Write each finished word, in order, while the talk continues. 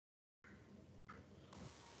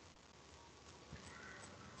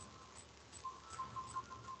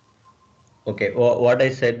Okay, what I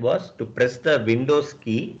said was to press the Windows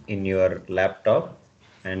key in your laptop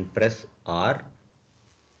and press R,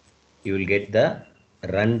 you will get the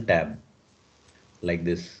Run tab like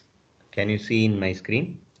this. Can you see in my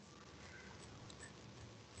screen?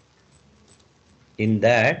 In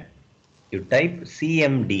that, you type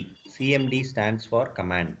CMD. CMD stands for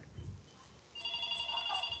command.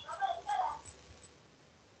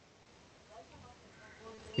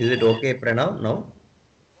 Is it okay, Pranav? No?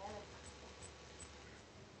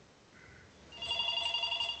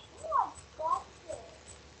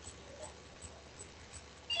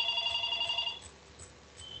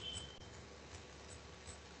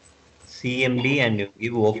 CMD and you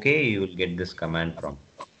give OK, you will get this command prompt.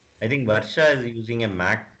 I think Varsha is using a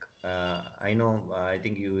Mac. I know. I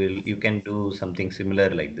think you can do something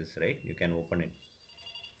similar like this, right? You can open it.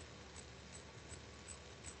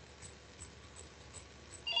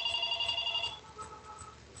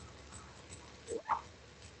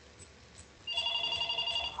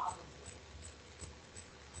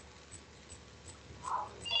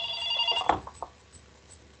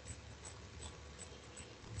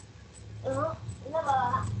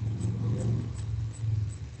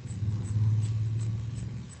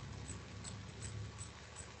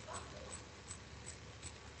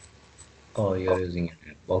 Oh, you're using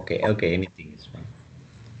it. Okay, okay. Anything is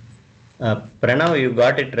fine. Pranav, you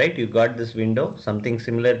got it right. You got this window. Something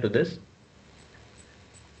similar to this.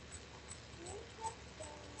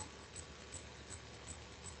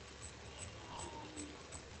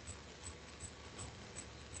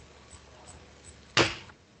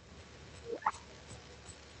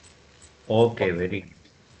 Okay, very good.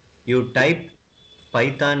 You type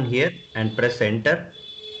Python here and press enter.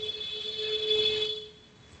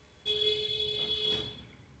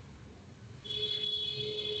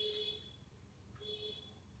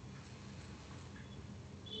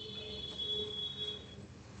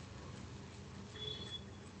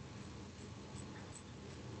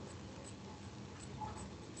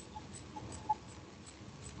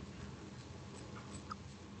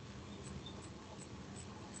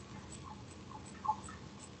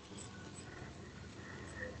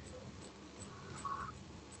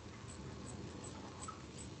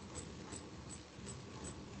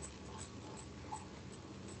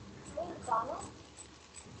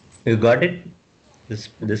 You got it?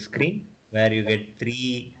 This screen where you get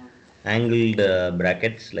three angled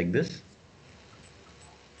brackets like this.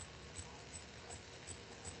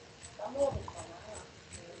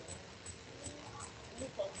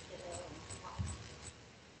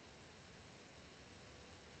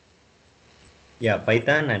 Yeah,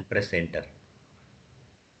 Python and press enter.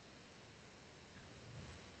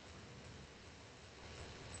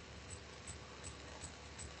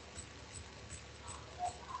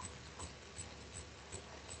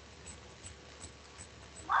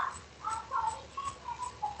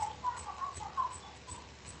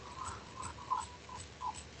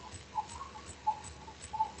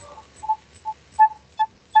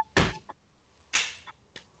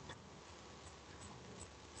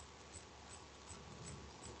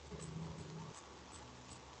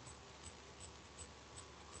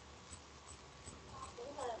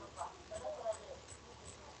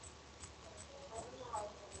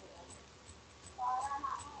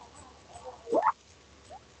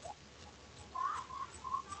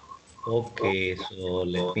 Okay, so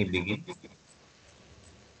let me begin.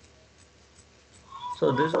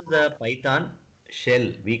 So this is the Python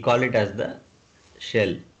shell. We call it as the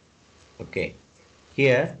shell. Okay.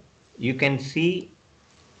 Here you can see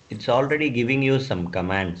it's already giving you some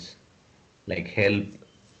commands like help,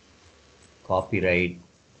 copyright,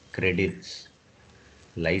 credits,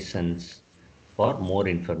 license for more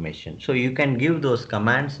information. So you can give those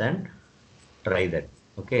commands and try that.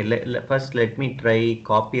 Okay, first let me try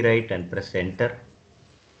copyright and press enter.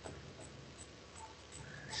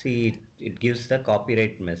 See, it gives the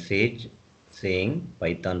copyright message saying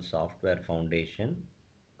Python Software Foundation,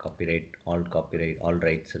 copyright, all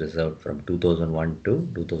rights reserved from 2001 to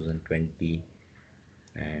 2020,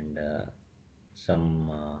 and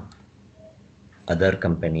some other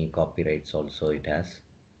company copyrights also it has.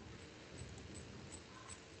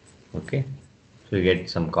 Okay, so you get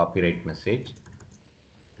some copyright message.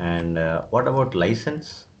 And what about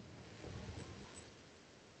license?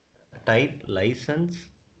 Type license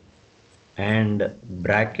and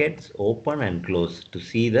brackets open and close to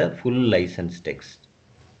see the full license text.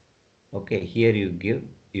 Okay, here you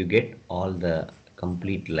get all the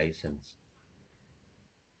complete license,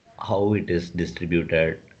 how it is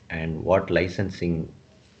distributed and what licensing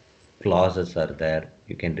clauses are there.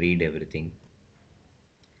 You can read everything.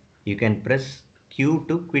 You can press Q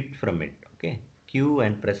to quit from it. Okay, Q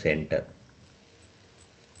and press enter.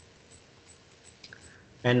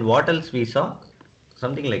 And what else we saw?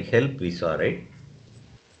 Something like help we saw, right?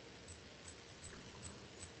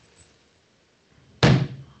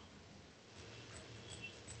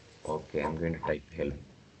 Okay, I'm going to type help.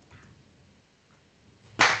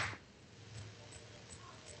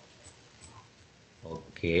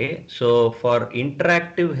 Okay, so for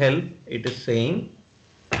interactive help, it is saying,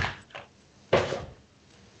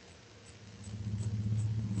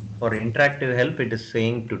 it is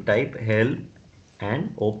saying to type help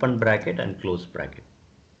and open bracket and close bracket.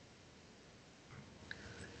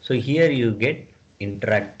 So here you get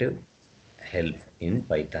interactive help in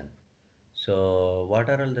Python. So what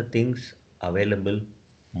are all the things available?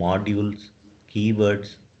 Modules,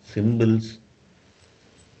 keywords, symbols,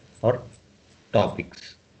 or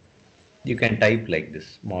topics. You can type like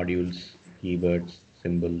this: modules, keywords,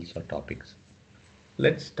 symbols, or topics.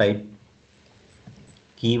 Let's type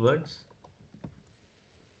keywords.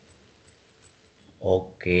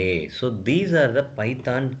 Okay, so these are the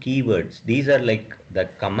Python keywords. These are like the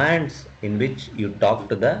commands in which you talk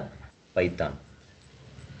to the Python.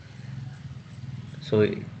 So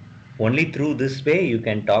only through this way you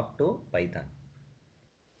can talk to Python.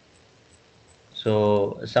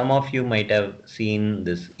 So some of you might have seen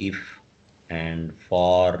this if and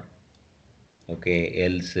for, okay,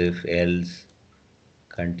 else if, else,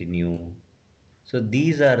 continue. So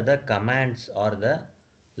these are the commands or the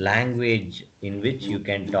language in which you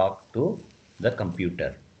can talk to the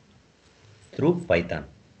computer through Python.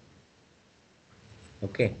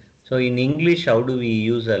 Okay. So in English, how do we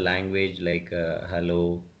use a language like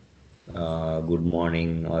hello, good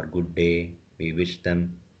morning, or good day? We wish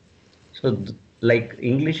them. So like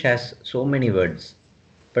English has so many words,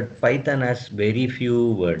 but Python has very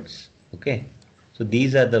few words. Okay. So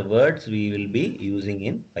these are the words we will be using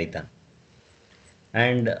in Python.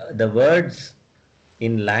 And the words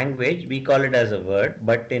in language, we call it as a word,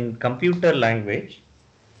 but in computer language,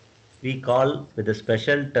 we call with a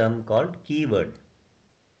special term called keyword.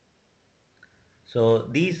 So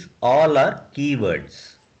these all are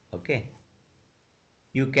keywords. Okay.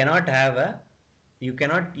 You cannot have a, you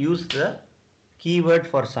cannot use the keyword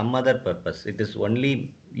for some other purpose. It is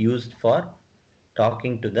only used for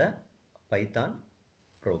talking to the Python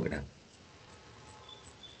program.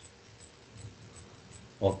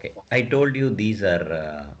 Okay. I told you these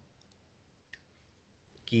are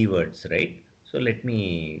keywords, right? So let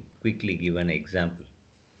me quickly give an example.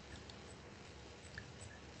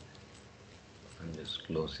 I'm just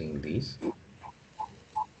closing these.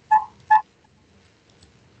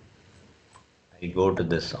 I go to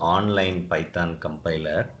this online Python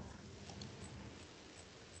compiler.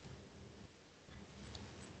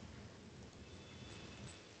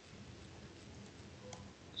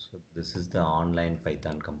 So this is the online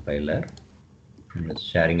Python compiler. I'm just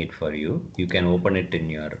sharing it for you. You can open it in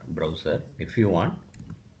your browser if you want.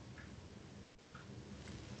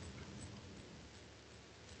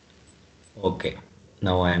 Okay,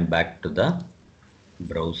 now I am back to the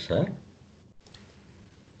browser.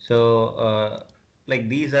 So like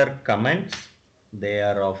these are comments. They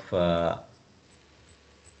are of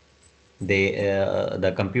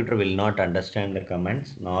the computer will not understand the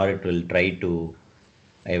comments, nor it will try to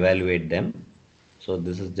evaluate them. So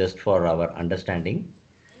this is just for our understanding.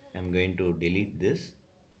 I'm going to delete this.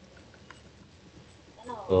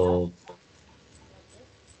 So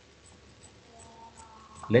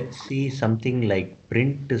let's see something like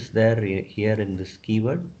print is there here in this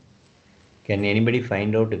keyword. Can anybody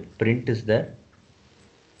find out if print is there?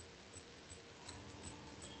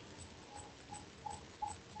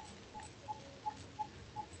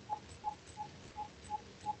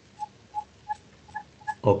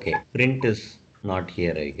 Okay, print is not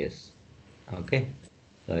here, I guess. Okay,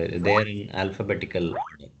 so they are in alphabetical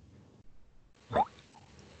order.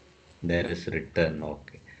 There is written.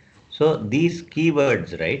 Okay, so these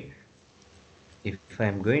keywords, right? If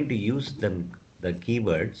I'm going to use them, the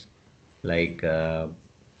keywords like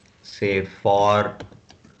say for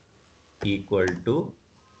equal to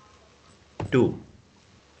 2.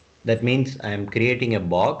 That means I am creating a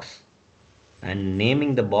box and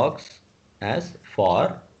naming the box as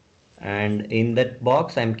for, and in that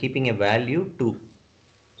box I'm keeping a value 2.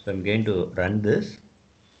 So I'm going to run this.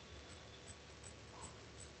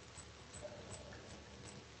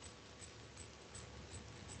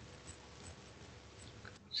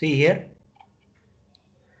 See here,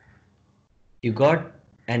 you got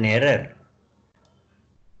an error.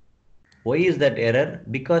 Why is that error?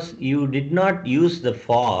 Because you did not use the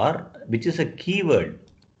for, which is a keyword.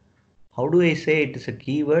 How do I say it is a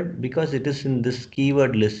keyword? Because it is in this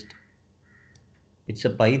keyword list. It's a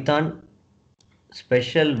Python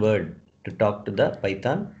special word to talk to the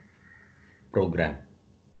Python program.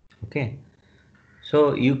 Okay,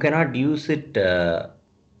 so you cannot use it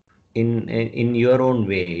in your own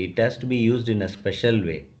way. It has to be used in a special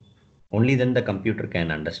way. Only then the computer can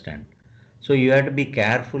understand. So you have to be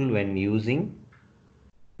careful when using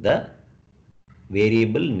the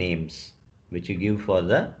variable names which you give for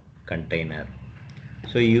the container.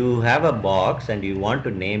 So you have a box and you want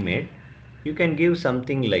to name it, you can give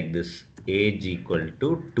something like this: age equal to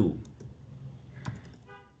 2,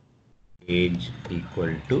 age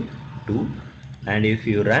equal to 2, and if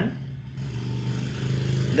you run,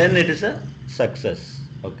 then it is a success.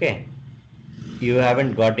 Okay, you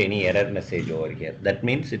haven't got any error message over here. That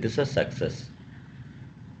means it is a success.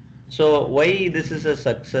 So why this is a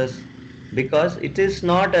success? Because it is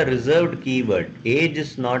not a reserved keyword. Age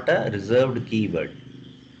is not a reserved keyword.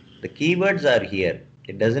 The keywords are here.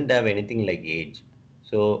 It doesn't have anything like age.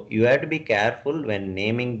 So you have to be careful when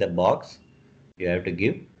naming the box. You have to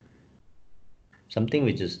give something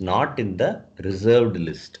which is not in the reserved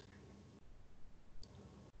list.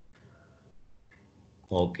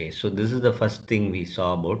 Okay, so this is the first thing we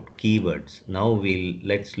saw about keywords. Now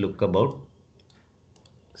let's look about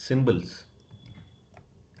symbols.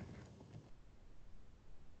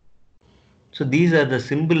 So these are the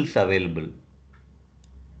symbols available.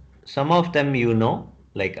 Some of them you know,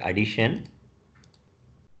 like addition,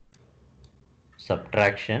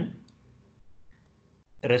 subtraction.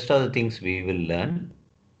 The rest of the things we will learn.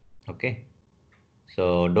 Okay,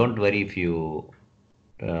 so don't worry if you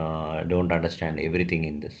don't understand everything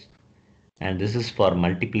in this. And this is for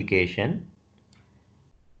multiplication,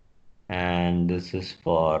 and this is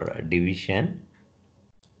for division,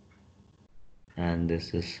 and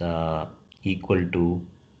this is equal to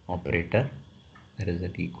operator. Where is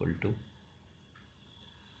it? Equal to.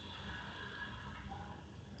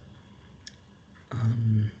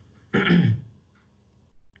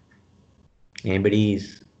 Anybody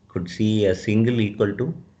could see a single equal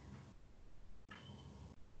to?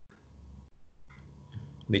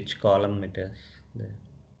 Which column it is there?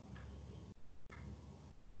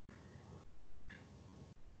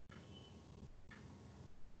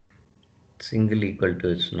 Single equal to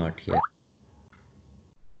is not here.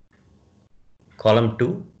 Column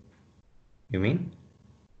 2, you mean?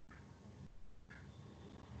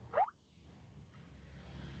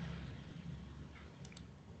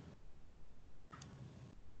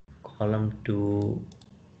 Column 2.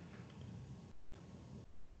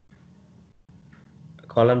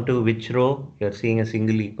 Column 2, which row? You are seeing a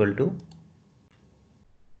single equal to?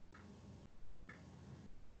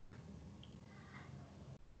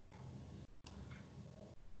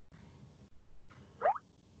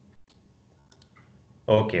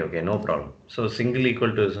 Okay, no problem. So single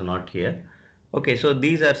equal to is not here. Okay, so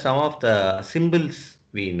these are some of the symbols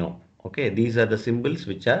we know. Okay, these are the symbols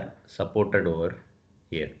which are supported over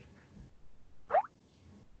here.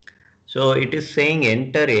 So it is saying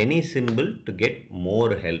enter any symbol to get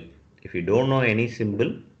more help. If you don't know any symbol,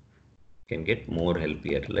 you can get more help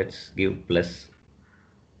here. Let's give plus.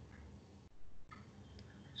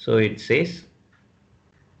 So it says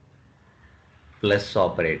plus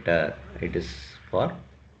operator. It is for,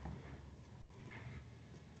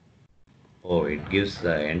 oh, it gives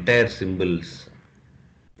the entire symbols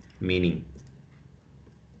meaning.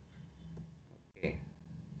 Okay.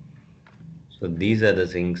 So these are the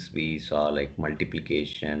things we saw, like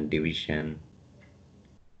multiplication, division,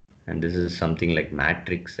 and this is something like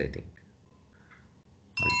matrix, I think.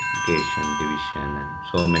 Multiplication, division, and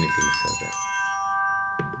so many things are there.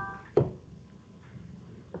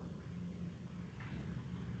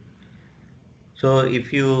 So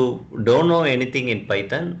if you don't know anything in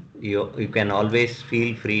Python, you can always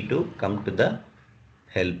feel free to come to the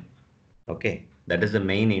help. Okay, that is the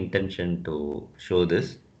main intention to show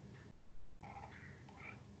this.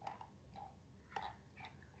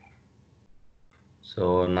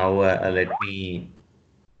 So now let me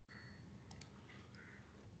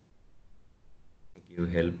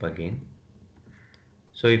give help again.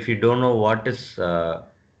 So if you don't know what is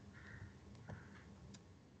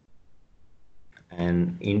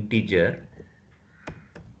an integer,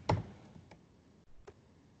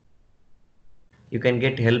 you can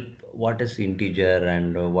get help. What is integer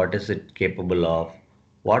and what is it capable of?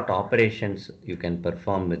 What operations you can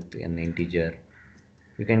perform with an integer?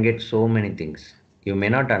 You can get so many things. You may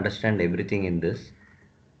not understand everything in this,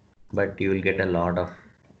 but you will get a lot of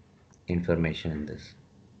information in this.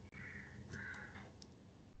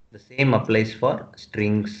 The same applies for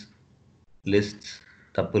strings, lists,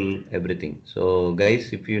 tuple, everything. So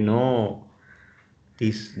guys, if you know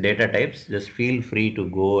these data types, just feel free to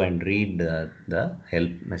go and read the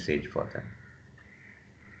help message for them.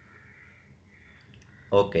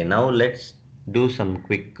 Okay, now let's do some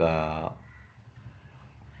quick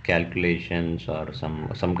calculations or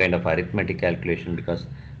some kind of arithmetic calculation, because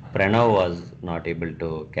Pranav was not able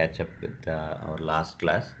to catch up with our last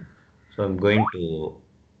class. So I'm going to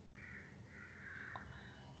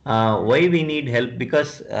why we need help,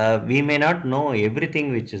 because we may not know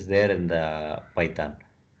everything which is there in the Python.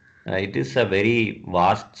 It is a very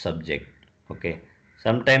vast subject. Okay,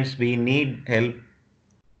 sometimes we need help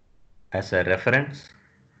as a reference,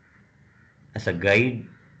 as a guide,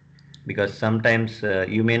 because sometimes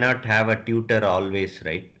you may not have a tutor always,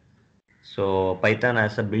 right? So Python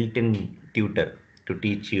has a built-in tutor to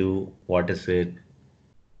teach you what is it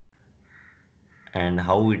and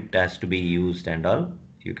how it has to be used and all.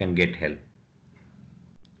 You can get help.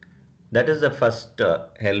 That is the first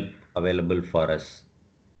help available for us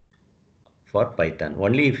for Python.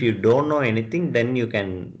 Only if you don't know anything, then you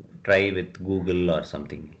can try with Google or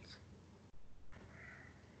something else.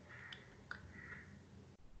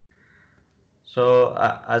 So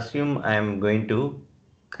assume I am going to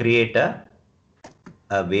create a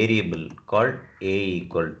variable called a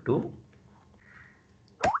equal to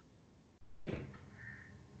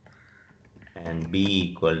and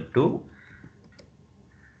b equal to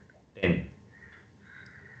 10.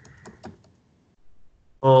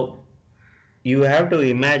 So you have to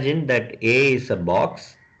imagine that A is a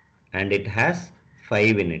box and it has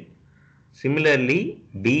 5 in it. Similarly,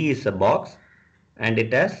 B is a box and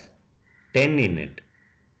it has 10 in it.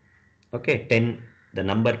 Okay, 10, the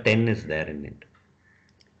number 10 is there in it.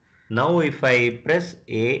 Now if I press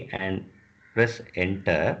A and press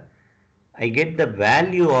enter, I get the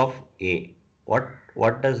value of A.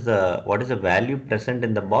 What is the value present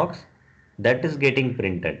in the box? That is getting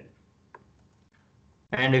printed.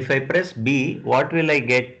 And if I press B, what will I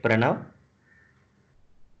get, Pranav?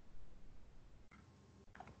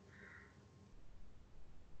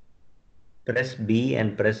 Press B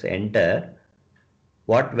and press enter.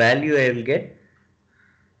 What value I will get?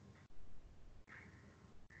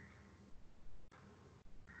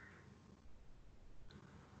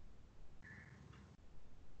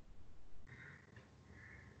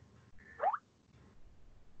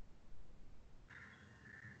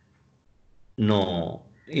 No.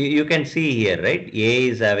 You can see here, right? A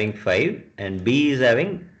is having 5 and B is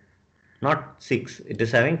having not 6, it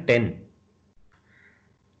is having 10.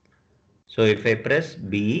 So if I press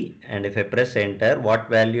B and if I press enter, what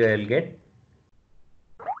value I will get?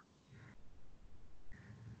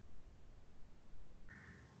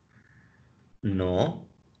 No,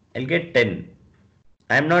 I'll get 10.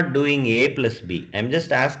 I'm not doing A plus B. I'm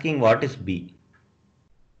just asking what is B.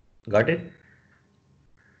 Got it?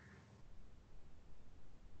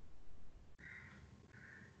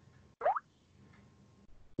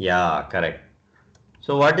 Yeah, correct.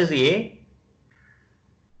 So what is A?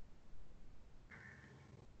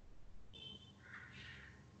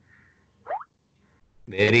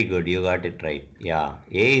 Very good, you got it right. Yeah,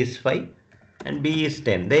 A is 5 and B is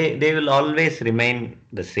 10. They will always remain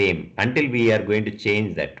the same until we are going to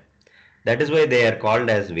change that. That is why they are called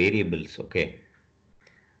as variables, okay?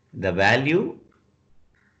 The value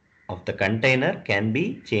of the container can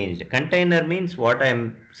be changed. Container means, what I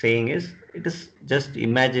am saying is, it is just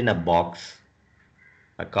imagine a box,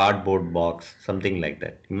 a cardboard box, something like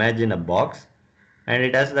that. Imagine a box and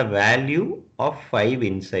it has the value of 5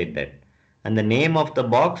 inside that. And the name of the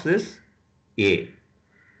box is A.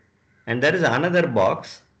 And there is another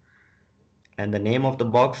box and the name of the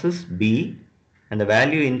box is B and the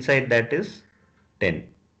value inside that is 10.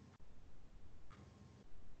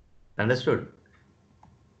 Understood?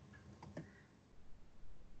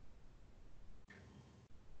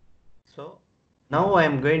 So now I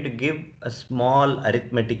am going to give a small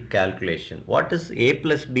arithmetic calculation. What is A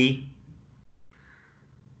plus B?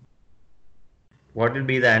 What will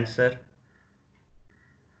be the answer?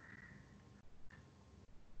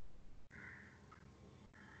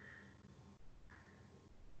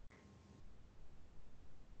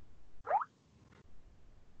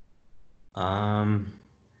 Um,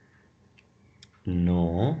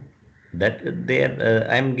 no, that there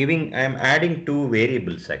I'm adding two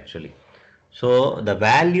variables actually. So the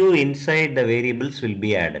value inside the variables will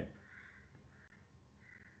be added.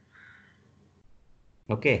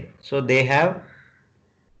 Okay, so they have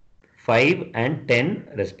 5 and 10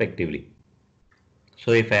 respectively.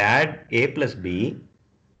 So if I add A plus B,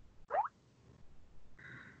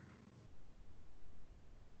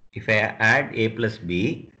 if I add A plus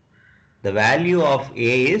B, the value of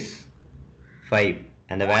A is 5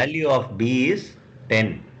 and the value of B is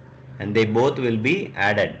 10 and they both will be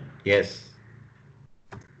added. Yes,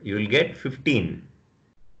 you will get 15.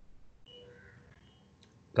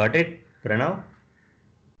 Got it, Pranav?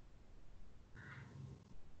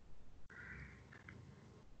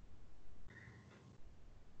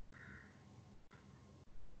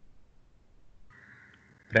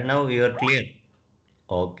 Pranav, you are clear?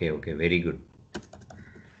 Okay, okay, very good.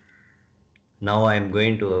 Now I am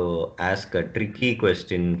going to ask a tricky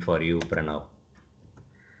question for you, Pranav.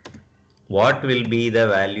 What will be the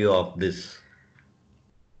value of this?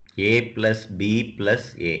 A plus B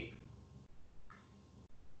plus A.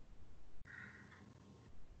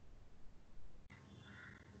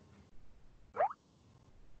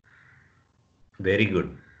 Very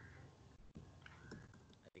good.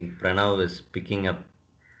 I think Pranav is picking up.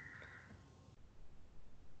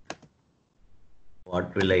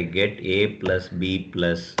 What will I get? A plus B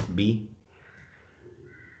plus B.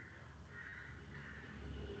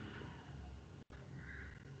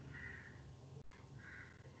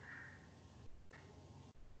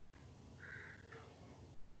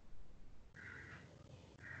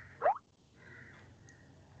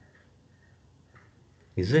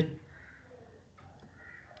 Is it?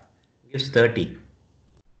 Gives 30.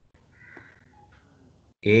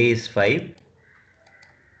 A is 5.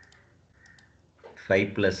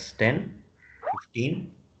 5 plus 10.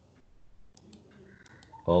 15.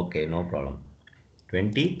 Okay, no problem.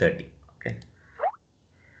 20, 30. Okay.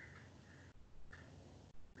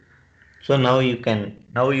 So now you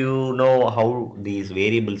know how these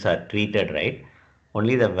variables are treated, right?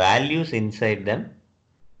 Only the values inside them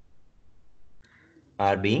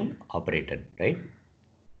are being operated, right?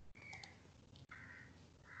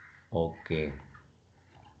 Okay.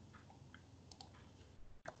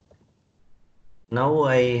 Now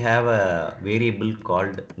I have a variable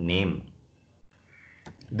called name.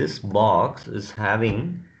 This box is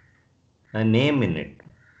having a name in it.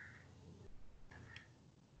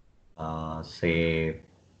 Say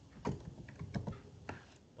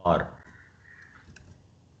Thor.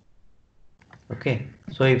 Okay.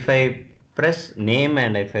 So if I press name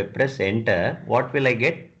and if I press enter, what will I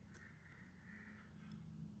get?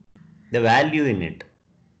 The value in it.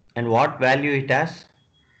 And what value it has?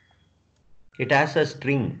 It has a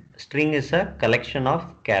string. String is a collection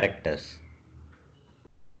of characters.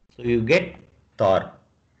 So you get Thor.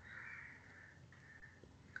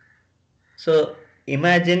 So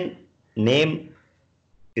imagine name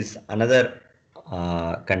is another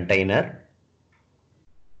container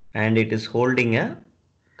and it is holding a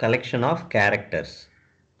collection of characters.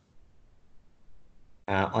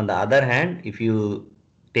 On the other hand, if you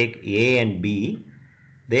take A and B,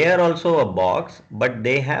 they are also a box, but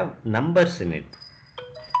they have numbers in it.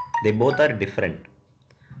 They both are different.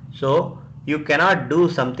 So you cannot do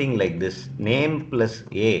something like this. Name plus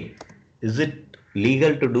A. Is it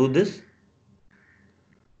legal to do this?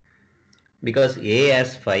 Because A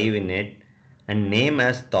has 5 in it and name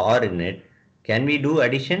has Thor in it. Can we do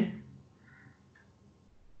addition?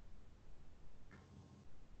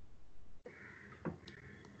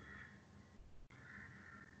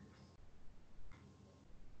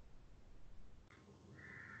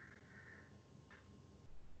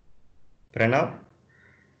 Pranav?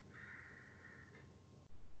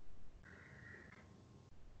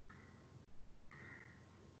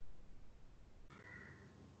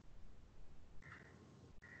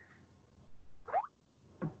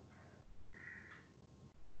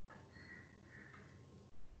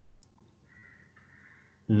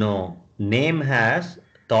 No. Name has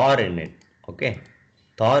Thor in it. Okay.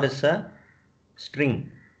 Thor is a string.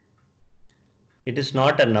 It is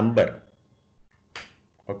not a number.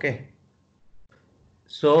 Okay.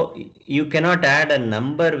 So you cannot add a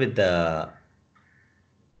number with the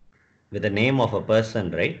name of a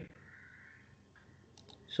person, right?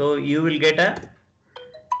 So you will get a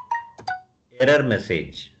error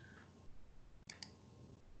message.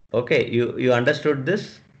 Okay, you understood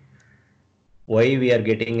this? Why we are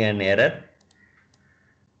getting an error?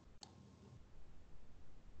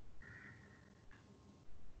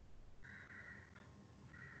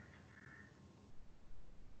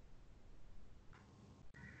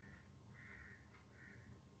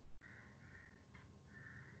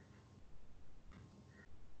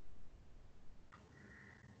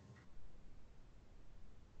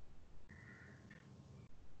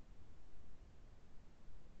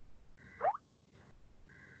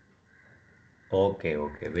 Okay,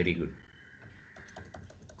 okay, very good.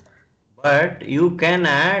 But you can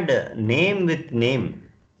add name with name.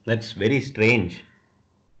 That's very strange,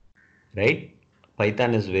 right?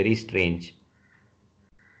 Python is very strange.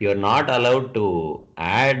 You are not allowed to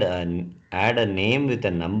add add a name with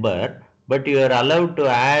a number, but you are allowed to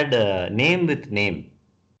add a name with name.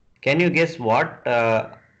 Can you guess what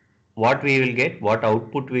we will get? What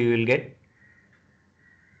output we will get?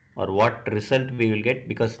 Or what result we will get?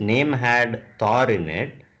 Because name had Thor in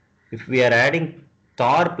it. If we are adding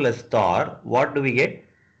Thor plus Thor, what do we get?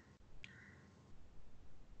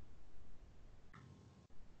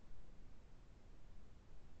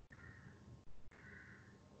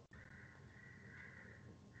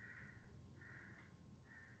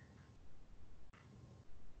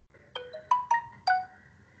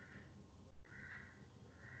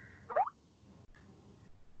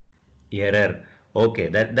 Error. Okay,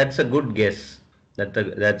 that's a good guess.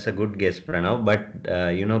 That's a good guess, Pranav. But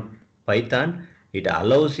Python, it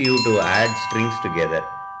allows you to add strings together.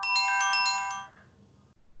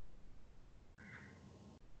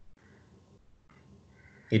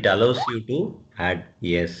 It allows you to add.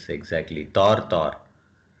 Yes, exactly. Thor.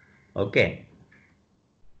 Okay,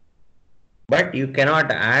 but you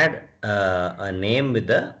cannot add a name with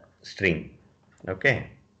a string. Okay,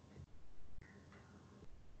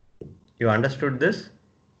 you understood this?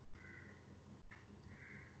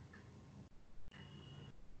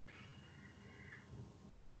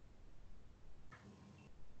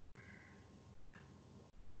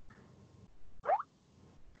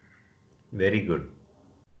 Very good.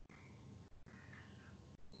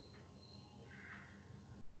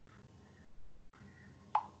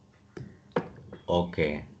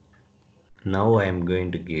 Okay, now I am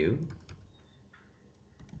going to give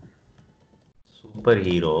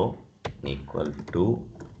superhero equal to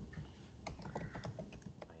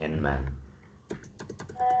Iron Man.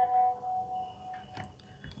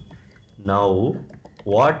 Now,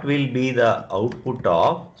 what will be the output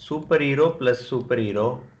of superhero plus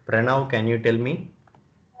superhero? Pranav, can you tell me?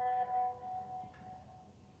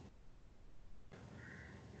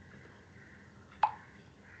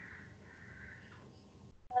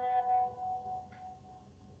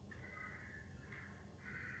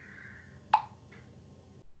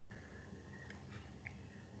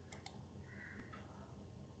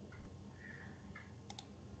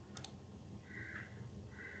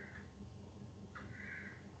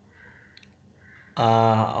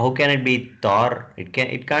 How can it be Thor? It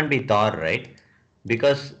can't be Thor, right?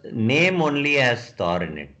 Because name only has Thor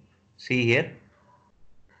in it. See here,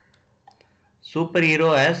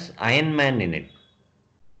 superhero has Iron Man in it.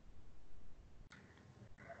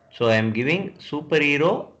 So I am giving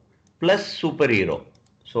superhero plus superhero.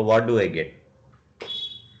 So what do I get?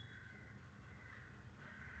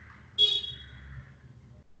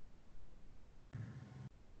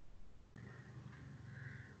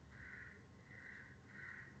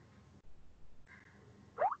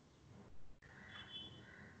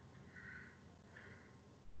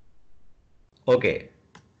 Okay,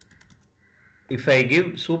 if I give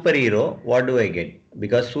superhero, what do I get?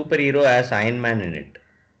 Because superhero has Iron Man in it.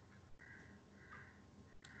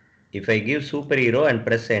 If I give superhero and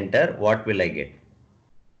press enter, what will I get?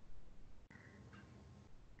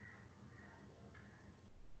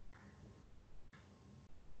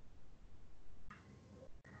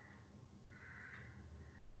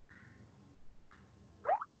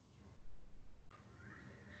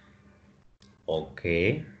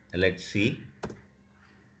 Okay, let's see.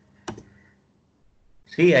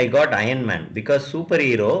 See, I got Iron Man because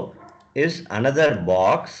superhero is another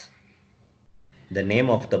box, the name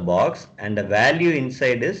of the box, and the value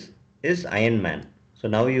inside is Iron Man. So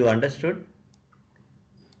now you understood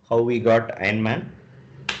how we got Iron Man.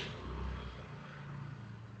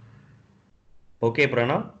 Okay,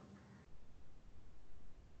 Pranav?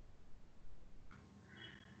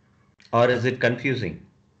 Or is it confusing?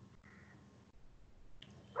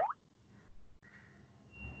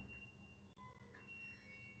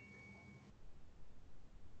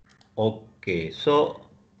 Okay, so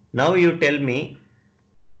now you tell me.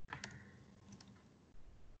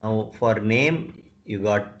 Now for name you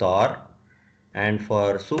got Thor, and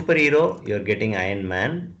for superhero you're getting Iron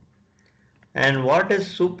Man. And what is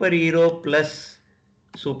superhero plus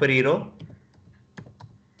superhero?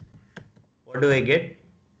 What do I get?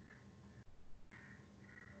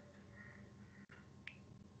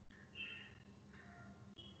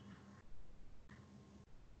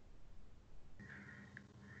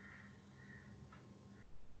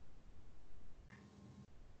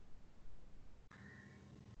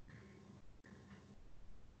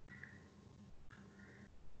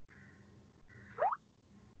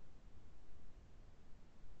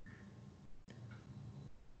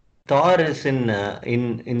 Thor is in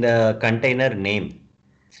the container name.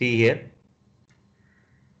 See here.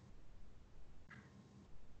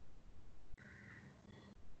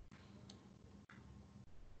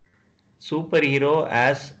 superhero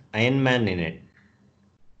as Iron Man in it.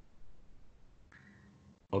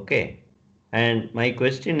 Okay. And my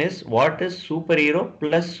question is, what is superhero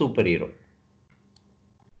plus superhero?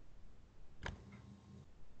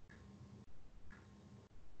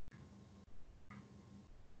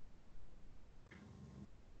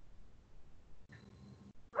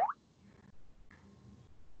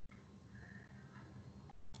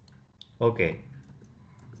 Okay.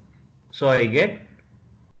 So I get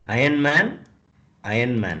Iron Man,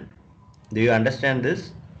 Iron Man. Do you understand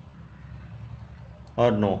this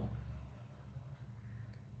or no?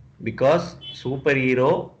 Because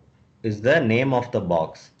superhero is the name of the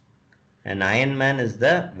box and Iron Man is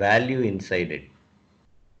the value inside it.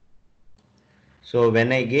 So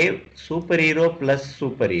when I gave superhero plus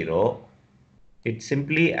superhero, it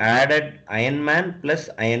simply added Iron Man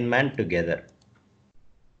plus Iron Man together.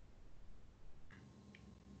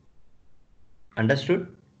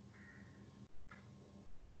 Understood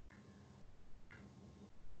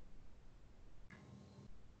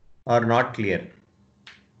or not clear?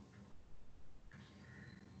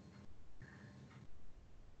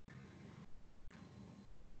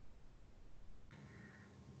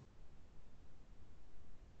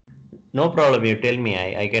 No problem, you tell me.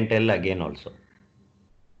 I can tell again also.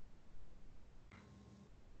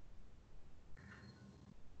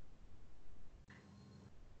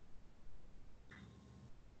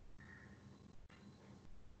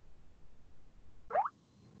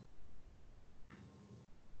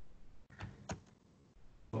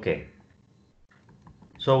 Okay.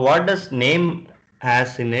 So what does name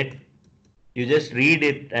has in it? You just read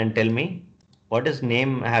it and tell me what is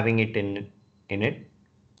name having it in it.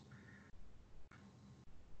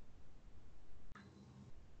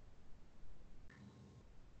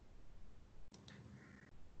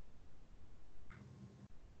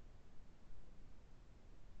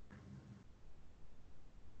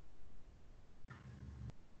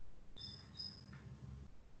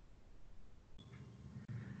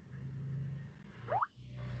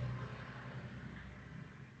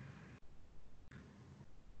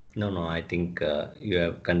 No, no, I think you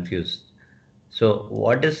have confused. So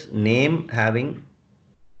what is name having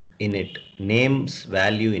in it? Name's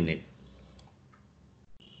value in it.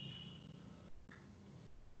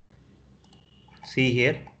 See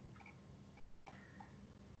here.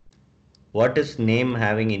 What is name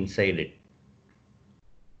having inside it?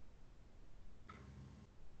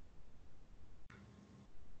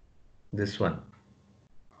 This one.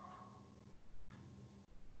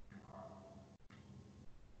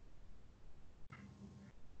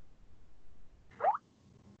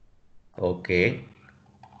 Okay,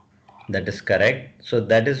 that is correct. So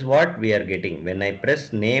that is what we are getting. When I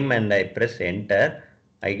press name and I press enter,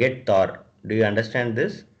 I get Thor. Do you understand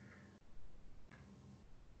this?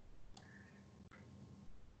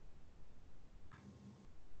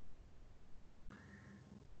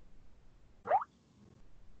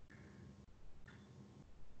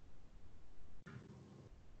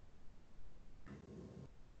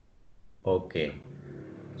 Okay.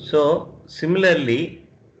 So similarly,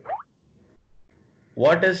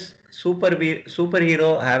 what is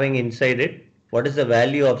superhero having inside it? What is the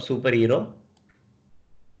value of superhero?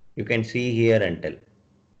 You can see here and tell.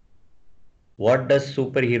 What does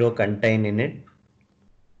superhero contain in it?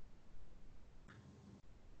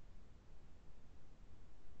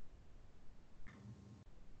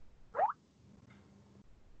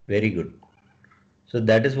 Very good. So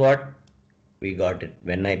that is what we got it.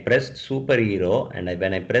 When I pressed superhero and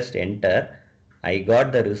when I pressed enter, I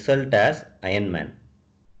got the result as Iron Man.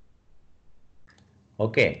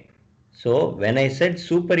 Okay. So when I said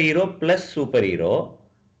superhero plus superhero,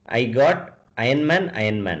 I got Iron Man,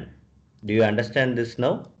 Iron Man. Do you understand this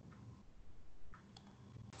now?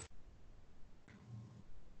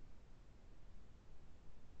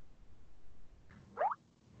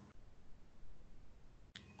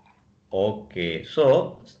 Okay.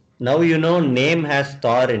 So now you know name has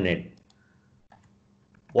Thor in it.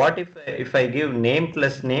 What if I give name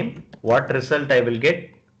plus name? What result I will get?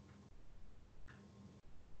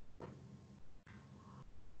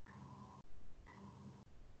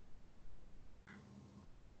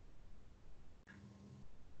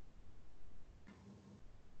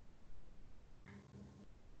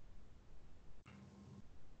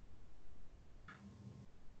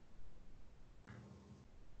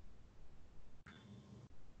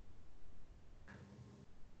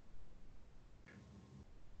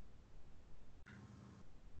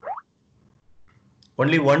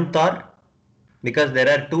 Only one Thor because there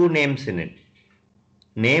are two names in it.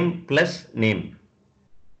 Name plus name.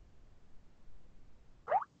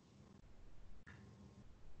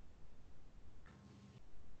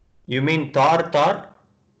 You mean Thor, Thor?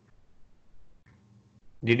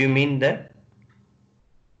 Did you mean that?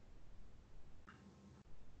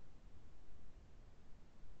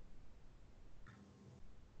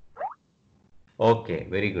 Okay,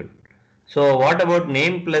 very good. So what about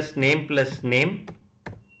name plus name plus name?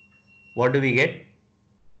 What do we get?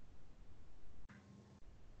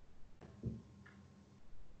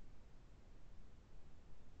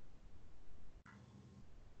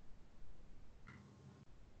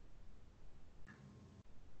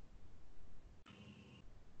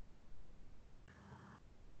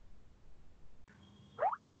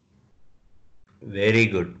 Very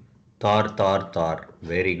good. Thor, Thor, Thor.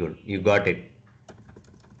 Very good. You got it.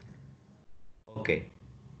 Okay.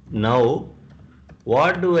 Now,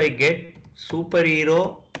 what do I get?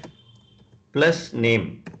 Superhero plus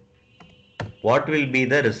name. What will be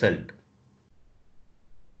the result?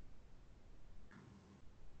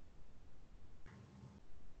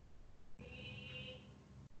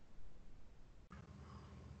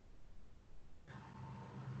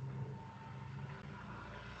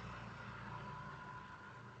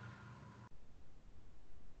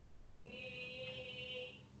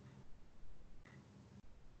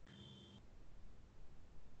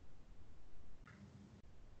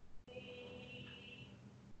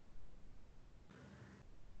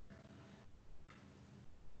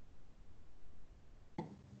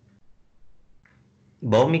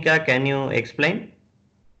 Bhumika, can you explain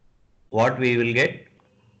what we will get?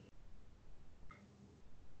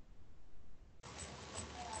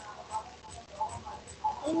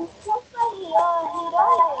 In the superhero,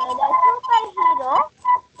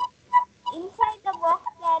 inside the box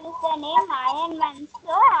there is the name Iron Man.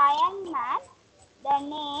 So Iron Man, the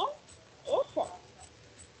name is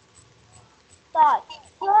Thor.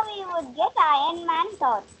 So we would get Iron Man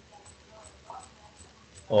Thor.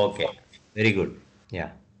 Okay, very good.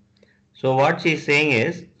 Yeah. So what she's saying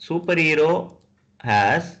is superhero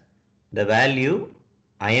has the value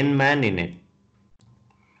Iron Man in it,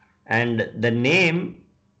 and the name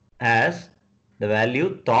has the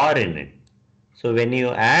value Thor in it. So when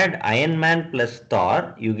you add Iron Man plus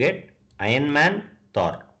Thor, you get Iron Man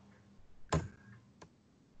Thor.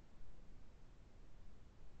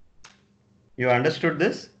 You understood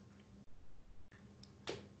this,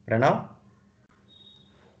 Pranav?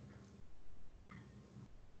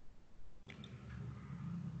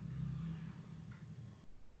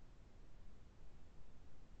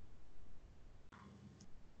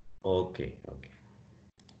 Okay, okay.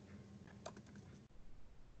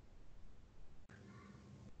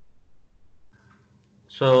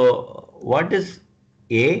 So what is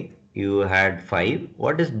A? You had 5.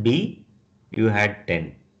 What is B? You had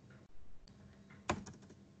 10.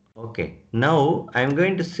 Okay. Now I'm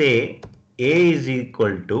going to say A is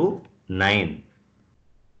equal to 9.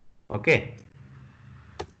 Okay.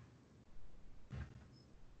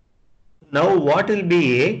 Now what will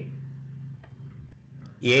be A?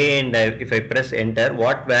 A and if I press enter,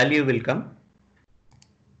 what value will come?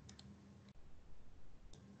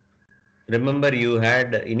 Remember you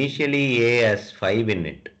had initially A as 5 in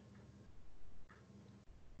it.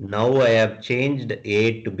 Now I have changed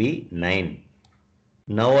A to be 9.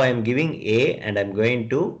 Now I am giving A and I am going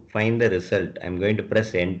to find the result. I am going to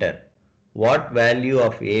press enter. What value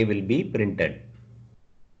of A will be printed?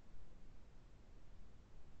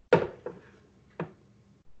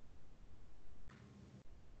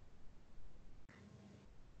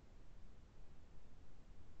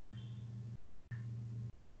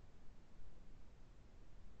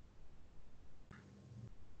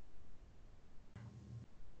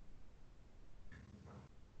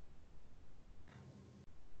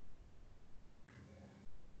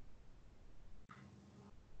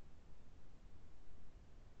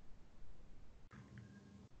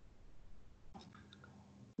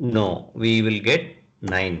 No, we will get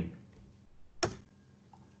 9.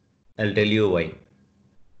 I'll tell you why.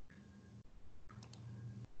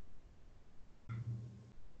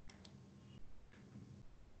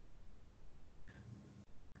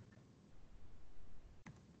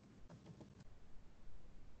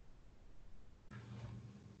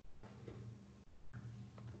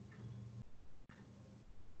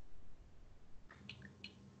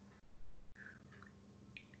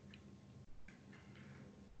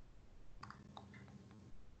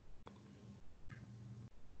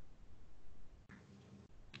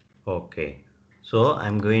 Okay. So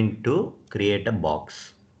I'm going to create a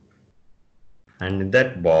box. And in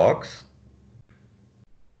that box,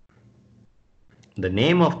 the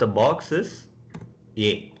name of the box is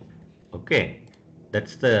A. Okay.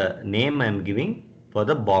 That's the name I'm giving for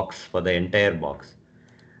the box, for the entire box.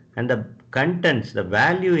 And the contents, the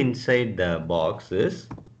value inside the box is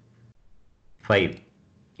 5.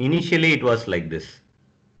 Initially it was like this.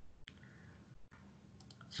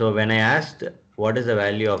 So when I asked what is the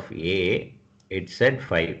value of A, it said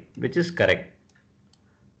 5, which is correct.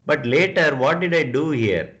 But later what did I do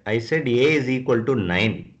here? I said A is equal to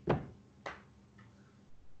 9.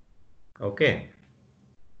 Okay.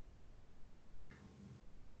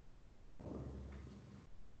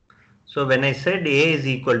 So when I said A is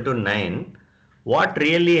equal to 9, what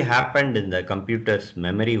really happened in the computer's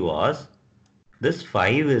memory was this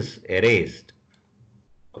 5 is erased.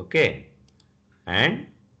 Okay. And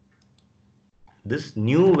this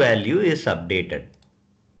new value is updated.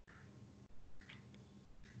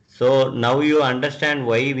 So now you understand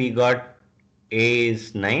why we got A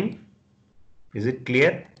is 9. Is it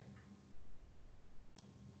clear?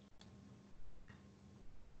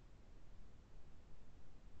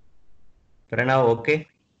 Pranav, okay?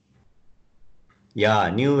 Yeah,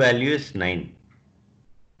 new value is 9.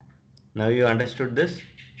 Now you understood this?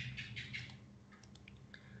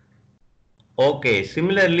 Okay,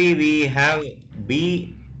 similarly we have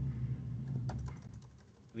B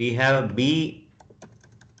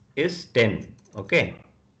is 10. Okay.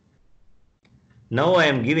 Now I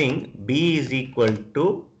am giving B is equal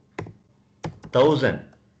to 1000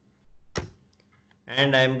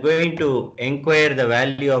 and I am going to inquire the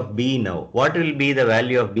value of B now. What will be the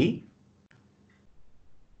value of B?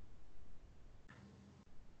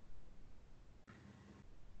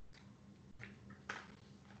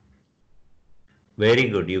 Very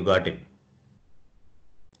good, you got it.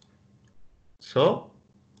 So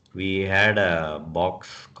we had a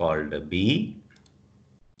box called B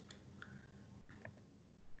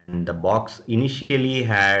and the box initially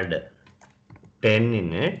had 10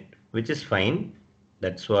 in it, which is fine.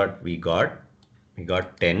 That's what we got. We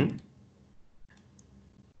got 10.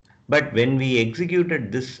 But when we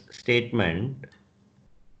executed this statement,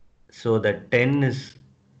 so the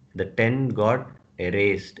 10 got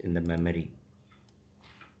erased in the memory.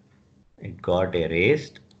 It got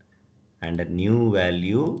erased and a new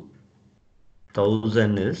value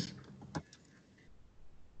 1000 is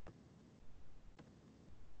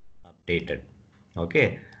updated.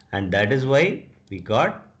 Okay, and that is why we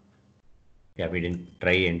got, yeah, we didn't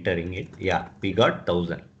try entering it. Yeah, we got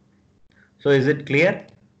 1000. So is it clear?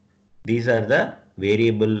 These are the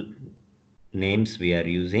variable names we are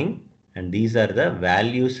using and these are the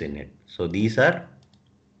values in it. So these are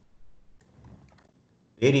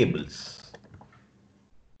variables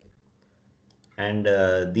and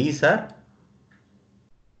these are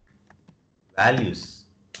values.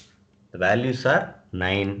 The values are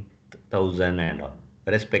 9000 and all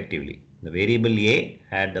respectively. The variable A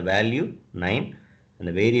had the value 9 and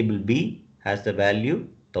the variable B has the value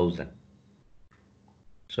 1000.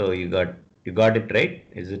 So you got it right.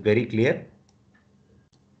 Is it very clear?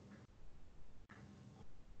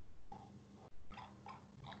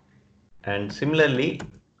 And similarly,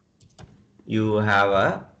 you have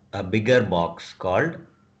a bigger box called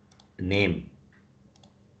name.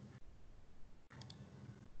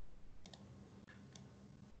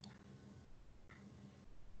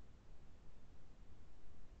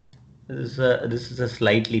 This is a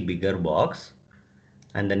slightly bigger box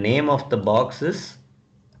and the name of the box is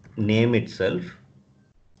name itself.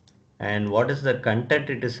 And what is the content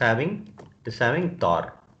it is having? It is having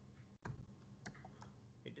Thor.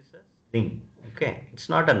 It is a string. Okay, it's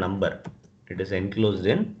not a number. It is enclosed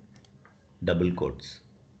in double quotes.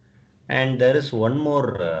 And there is one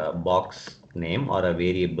more box name or a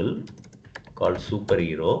variable called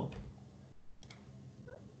superhero.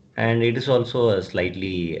 And it is also a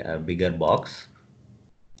slightly bigger box.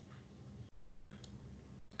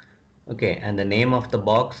 Okay, and the name of the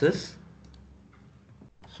box is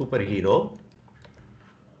superhero.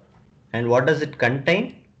 And what does it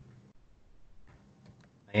contain?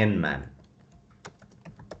 Iron Man.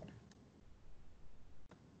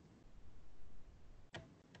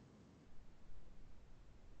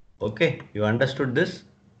 Okay, you understood this?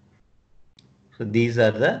 So these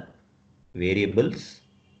are the variables,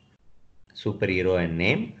 superhero and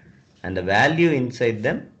name, and the value inside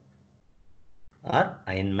them are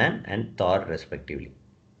Iron Man and Thor respectively.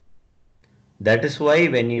 That is why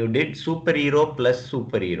when you did superhero plus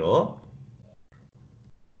superhero,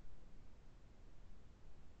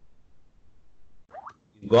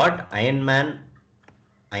 you got Iron Man,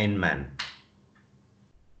 Iron Man.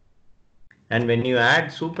 And when you add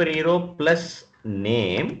superhero plus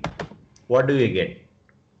name, what do you get?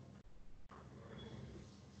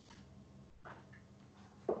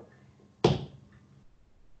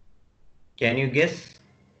 Can you guess?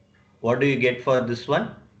 What do you get for this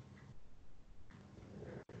one?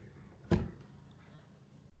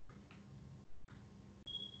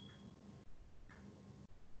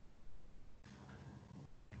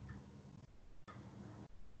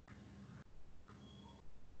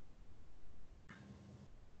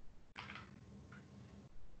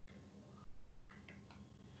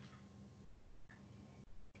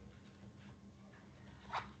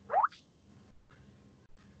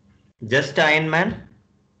 Just Iron Man?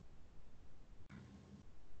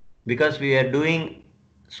 Because we are doing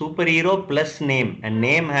superhero plus name, and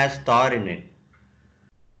name has Thor in it.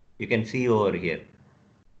 You can see over here.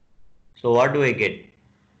 So what do I get?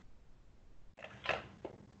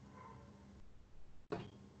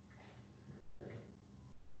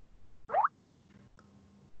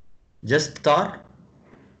 Just Thor?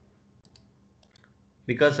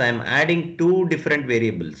 Because I am adding two different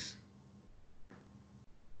variables.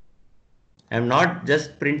 I am not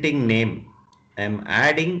just printing name. I am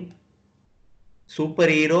adding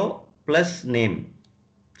superhero plus name.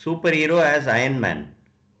 Superhero has Iron Man.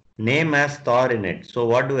 Name has Thor in it. So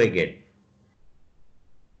what do I get?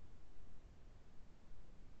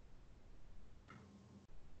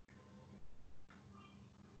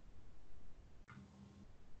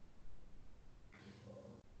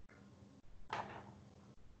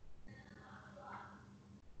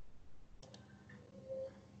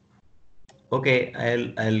 Okay,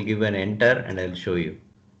 I'll give an enter and I'll show you.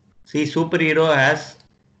 See, superhero has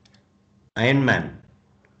Iron Man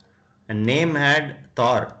and name had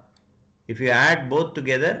Thor. If you add both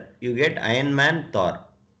together, you get Iron Man Thor.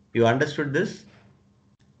 You understood this?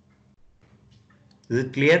 Is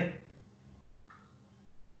it clear?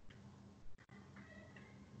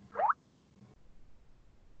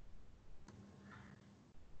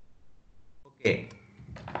 Okay.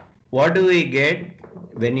 What do we get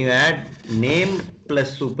when you add name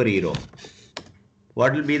plus superhero?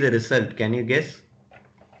 What will be the result? Can you guess?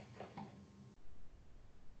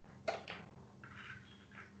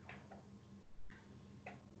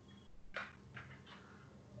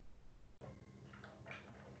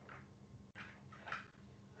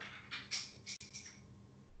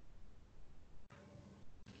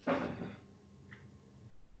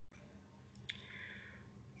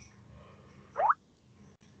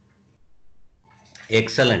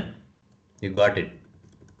 Excellent. You got it.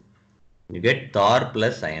 You get Thor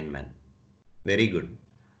plus Iron Man. Very good.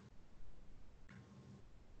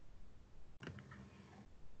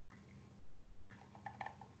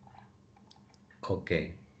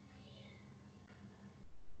 Okay.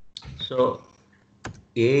 So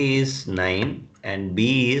A is 9 and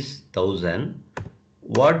B is 1000.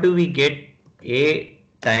 What do we get A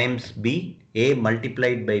times B? A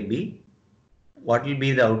multiplied by B. What will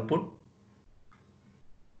be the output?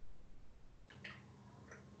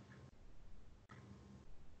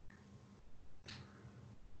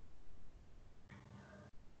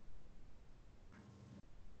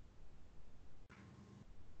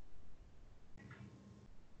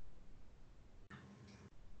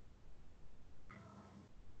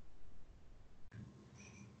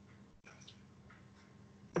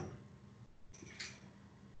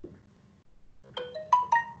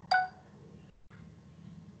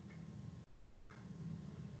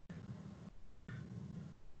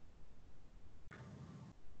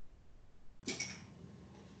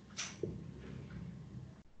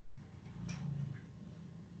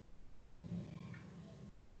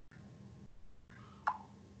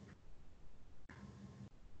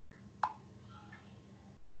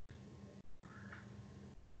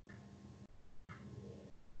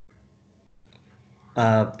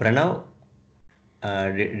 Pranav,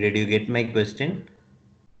 did you get my question?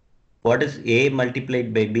 What is A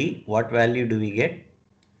multiplied by B? What value do we get?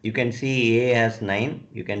 You can see A has 9.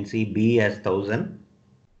 You can see B has 1000.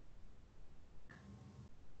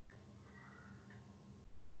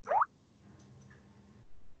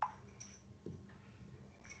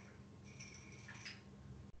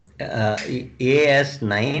 A has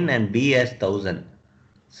 9 and B has 1000.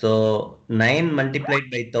 So 9 multiplied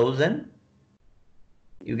by 1000,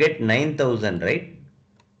 you get 9000, right?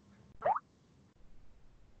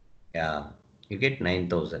 Yeah, you get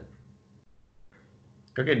 9000.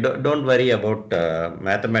 Okay, don't worry about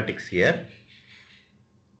mathematics here.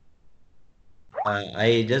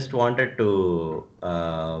 I just wanted to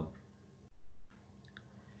tell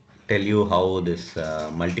you how this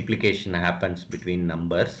multiplication happens between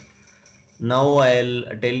numbers. Now I'll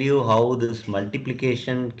tell you how this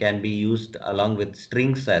multiplication can be used along with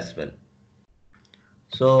strings as well.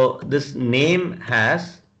 So this name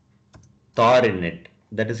has Thor in it.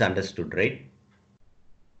 That is understood, right?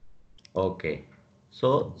 Okay.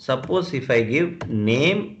 So suppose if I give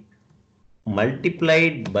name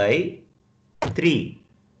multiplied by 3,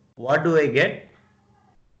 what do I get?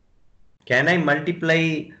 Can I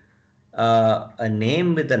multiply a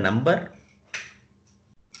name with a number?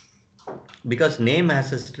 Because name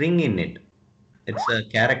has a string in it. It's a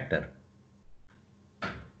character.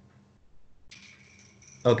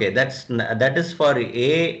 Okay, that is for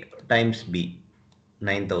A times B,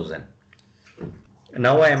 9000.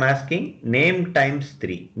 Now I am asking name times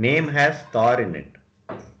 3. Name has Thor in it.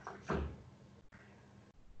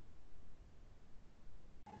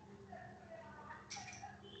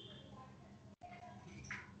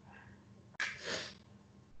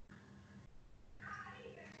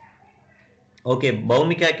 Okay,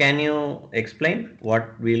 Bhumika, can you explain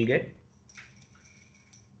what we'll get?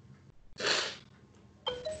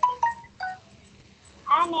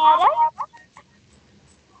 An error?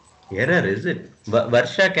 Error, is it?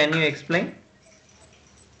 Varsha, can you explain?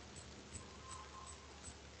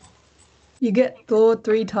 You get Thor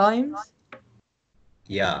 3 times.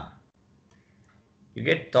 Yeah, you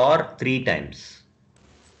get Thor 3 times.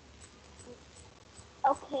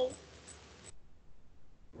 Okay.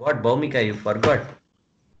 What, Bhumika, you forgot?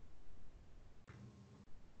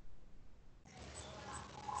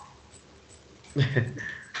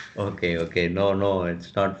 Okay, okay. No, no,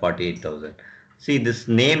 it's not 48,000. See, this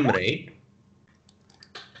name, right?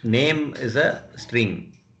 Name is a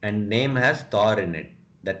string and name has Thor in it.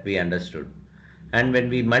 That we understood. And when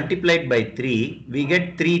we multiply it by 3, we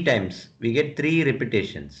get 3 times. We get 3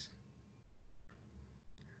 repetitions.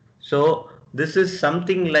 So this is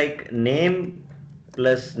something like name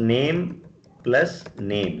plus name plus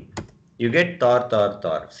name. You get Thor, Thor,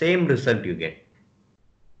 Thor. Same result you get.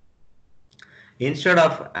 Instead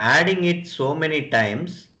of adding it so many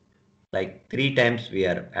times, like 3 times we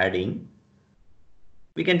are adding,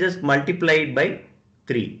 we can just multiply it by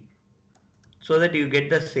 3 so that you get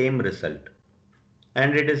the same result.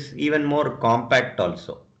 And it is even more compact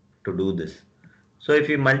also to do this. So if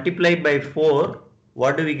you multiply by 4,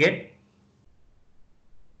 what do we get?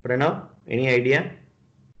 Pranav, any idea?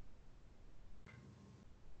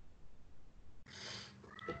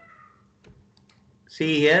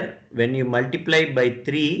 See here, when you multiply by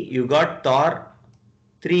 3, you got Thor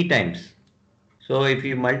 3 times. So if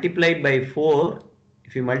you multiply by 4,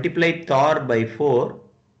 if you multiply Thor by 4,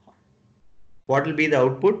 what will be the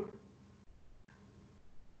output?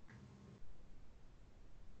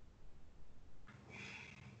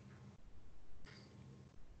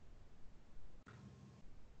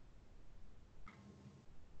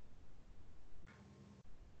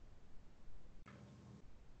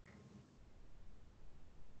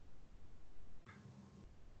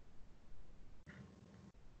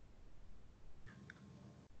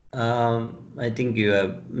 I think you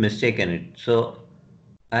have mistaken it. So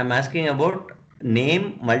I'm asking about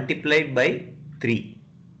name multiplied by 3.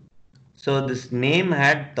 So this name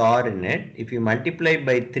had Thor in it. If you multiply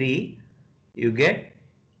by 3, you get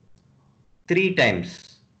 3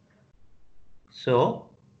 times. So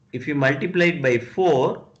if you multiply it by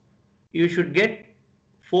 4, you should get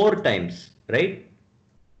 4 times, right?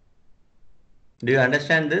 Do you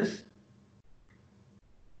understand this?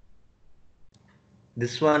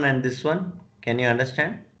 This one and this one. Can you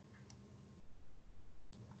understand?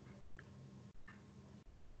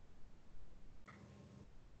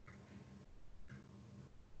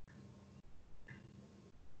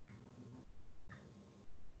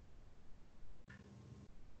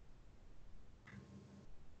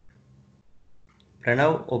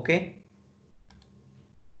 Pranav, okay?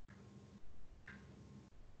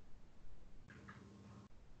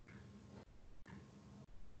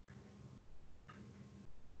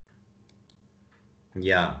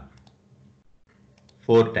 Yeah,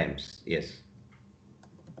 4 times. Yes.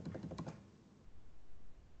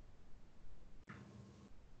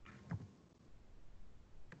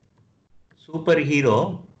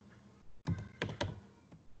 Superhero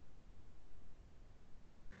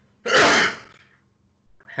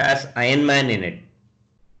has Iron Man in it.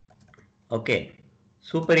 Okay.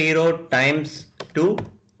 Superhero times 2.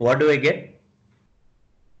 What do I get?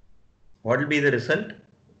 What will be the result?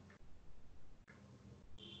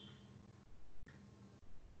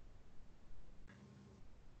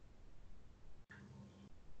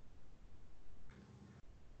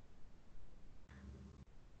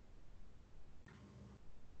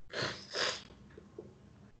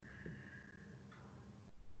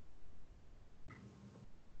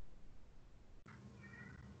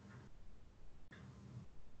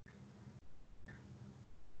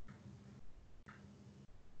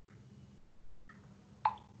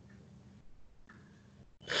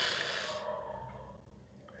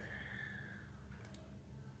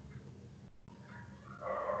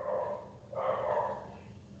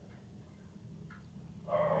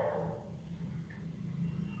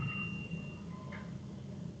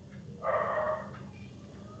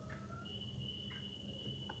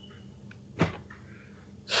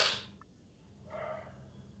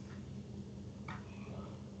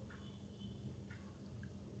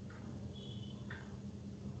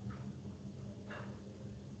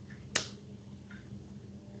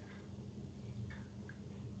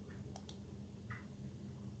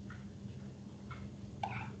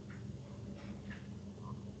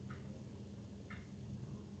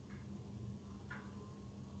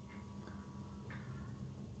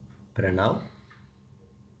 Pranav.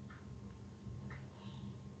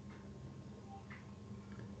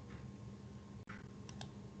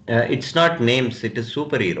 It's not names, it is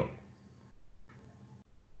superhero.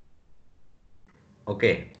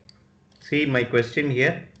 Okay. See my question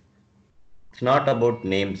here. It's not about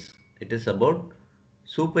names. It is about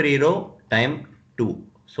superhero time 2.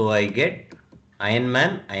 So I get Iron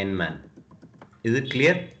Man, Iron Man. Is it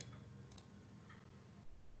clear?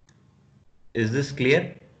 Is this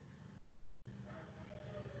clear?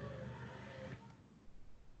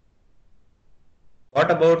 What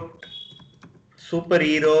about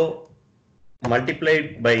superhero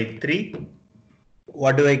multiplied by 3?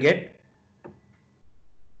 What do I get?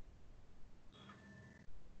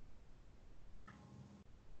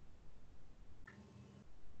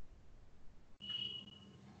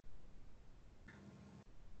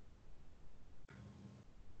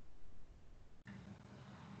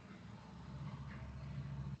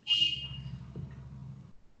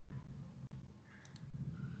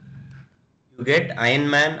 You get Iron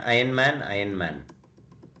Man, Iron Man, Iron Man.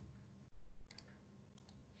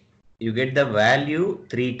 You get the value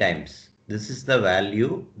 3 times. This is the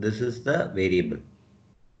value, this is the variable.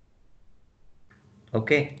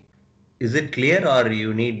 Okay. Is it clear or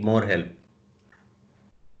you need more help?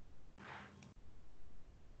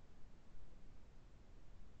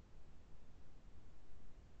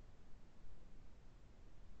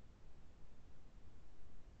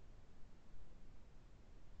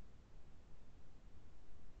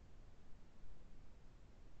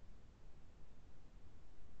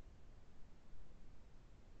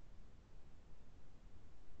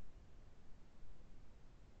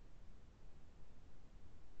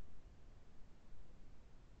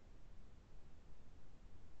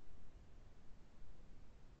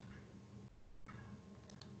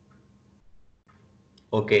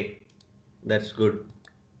 Okay, that's good.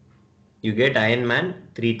 You get Iron Man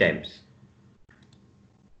 3 times.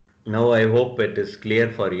 Now I hope it is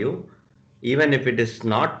clear for you. Even if it is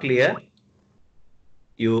not clear,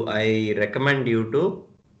 I recommend you to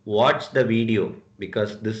watch the video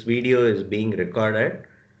because this video is being recorded,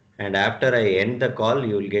 and after I end the call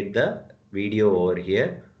you will get the video over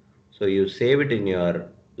here. So you save it in your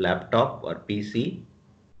laptop or PC,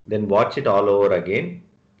 then watch it all over again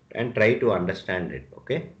and try to understand it.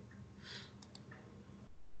 Okay.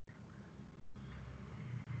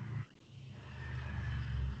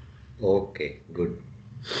 Okay, good.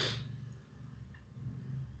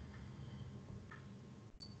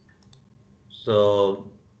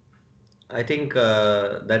 So I think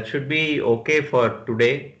that should be okay for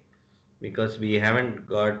today because we haven't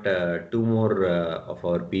got two more of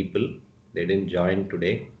our people. They didn't join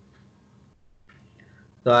today.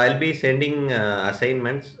 So I'll be sending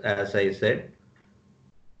assignments as I said,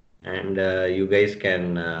 and you guys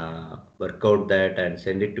can work out that and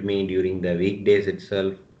send it to me during the weekdays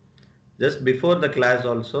itself. Just before the class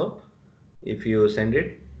also, if you send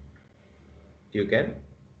it, you can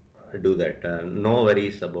do that. No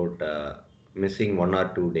worries about missing 1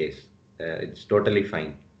 or 2 days. It's totally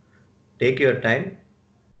fine. Take your time,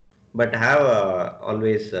 but have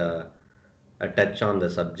always a touch on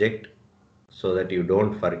the subject so that you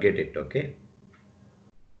don't forget it. Okay.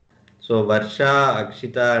 So Varsha,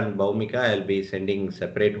 Akshita, and Baumika, I'll be sending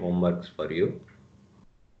separate homeworks for you.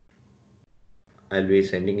 I'll be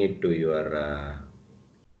sending it to your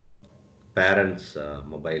parents'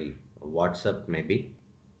 mobile, WhatsApp maybe.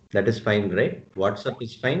 That is fine, right? WhatsApp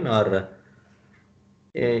is fine, or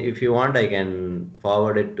if you want, I can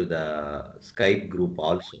forward it to the Skype group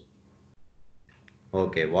also.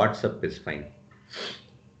 Okay, WhatsApp is fine.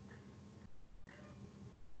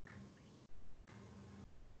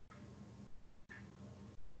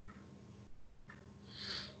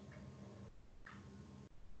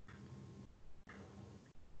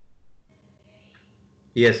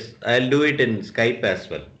 Yes, I'll do it in Skype as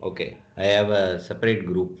well. Okay, I have a separate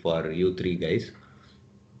group for you three guys.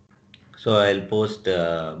 So I'll post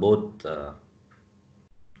both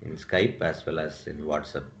in Skype as well as in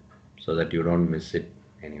WhatsApp so that you don't miss it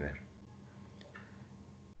anywhere.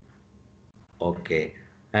 Okay.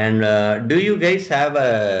 And do you guys have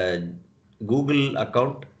a Google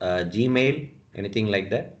account, Gmail, anything like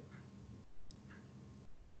that?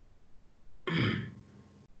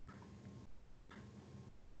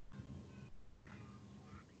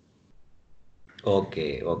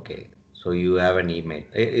 Okay, okay. So you have an email.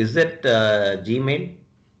 Is that Gmail?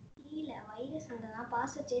 இல்ல virus வந்ததா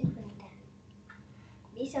password change பண்ணிட்டேன்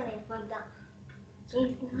B7 எப்போ தான்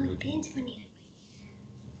change பண்ணிட்டேன்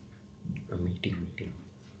Meeting.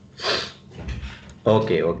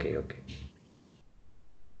 Okay, okay, okay.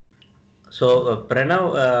 So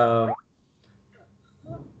Pranav,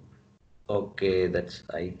 okay, that's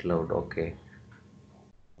iCloud. Okay,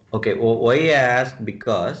 okay. Why I asked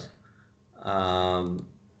because um,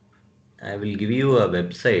 I will give you a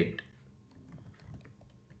website.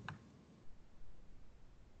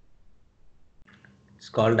 It's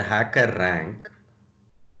called Hacker Rank.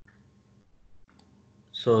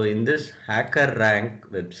 So in this Hacker Rank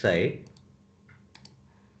website,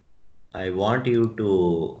 I want you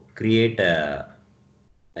to create a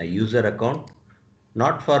user account,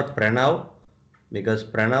 not for Pranav, because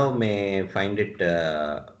Pranav may find it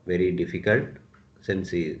very difficult since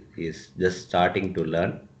he is just starting to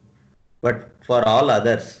learn. But for all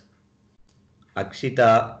others,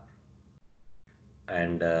 Akshita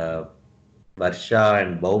and Varsha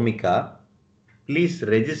and Bhaumika, please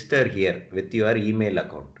register here with your email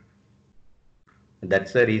account.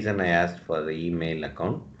 That's the reason I asked for the email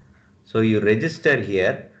account. So you register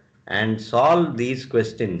here and solve these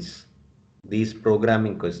questions, these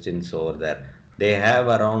programming questions over there. They have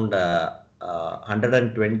around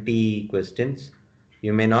 120 questions.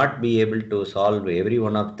 You may not be able to solve every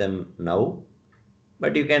one of them now,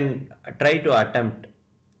 but you can try to attempt.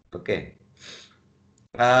 Okay.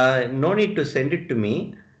 No need to send it to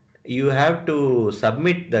me. You have to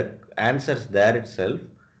submit the answers there itself,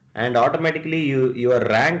 and automatically your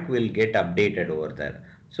rank will get updated over there.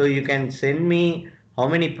 So you can send me how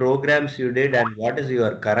many programs you did and what is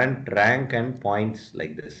your current rank and points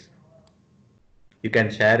like this. You can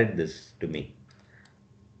share it this to me.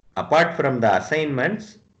 Apart from the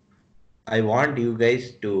assignments, I want you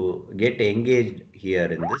guys to get engaged here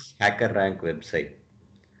in this Hacker Rank website.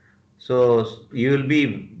 So you will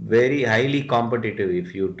be very highly competitive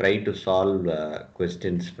if you try to solve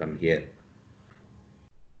questions from here.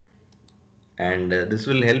 And this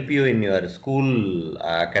will help you in your school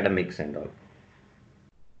academics and all.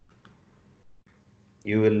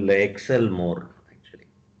 You will excel more actually.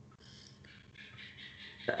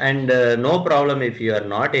 And no problem if you are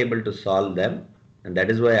not able to solve them. And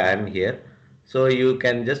that is why I am here. So you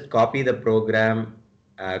can just copy the program,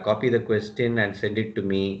 copy the question and send it to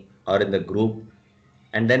me or in the group.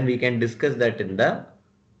 And then we can discuss that in the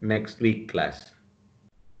next week class.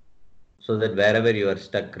 So that wherever you are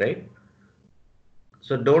stuck, right?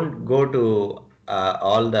 So don't go to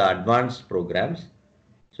all the advanced programs.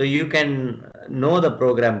 So you can know the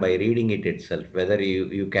program by reading it itself, whether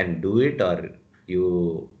you can do it or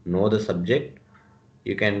you know the subject,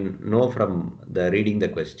 you can know from the reading the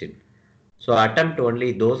question. So attempt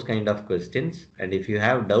only those kind of questions, and if you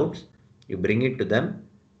have doubts, you bring it to them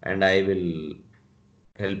and I will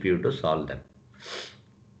help you to solve them.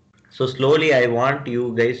 So slowly I want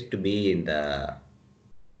you guys to be in the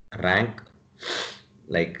rank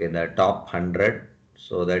like in the top 100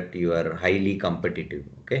 so that you are highly competitive.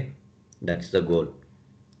 Okay, that's the goal.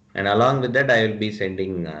 And along with that I will be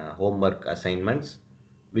sending homework assignments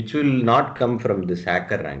which will not come from this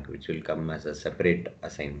Hacker Rank, which will come as a separate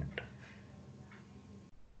assignment.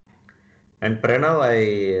 And Pranav,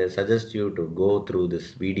 I suggest you to go through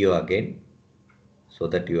this video again so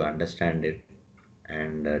that you understand it,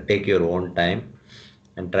 and take your own time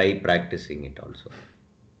and try practicing it also.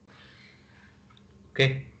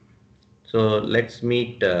 Okay, so let's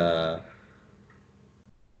meet on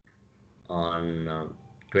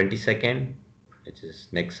 22nd, which is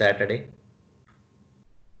next Saturday.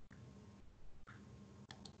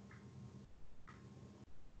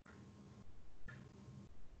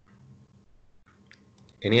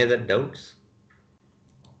 Any other doubts?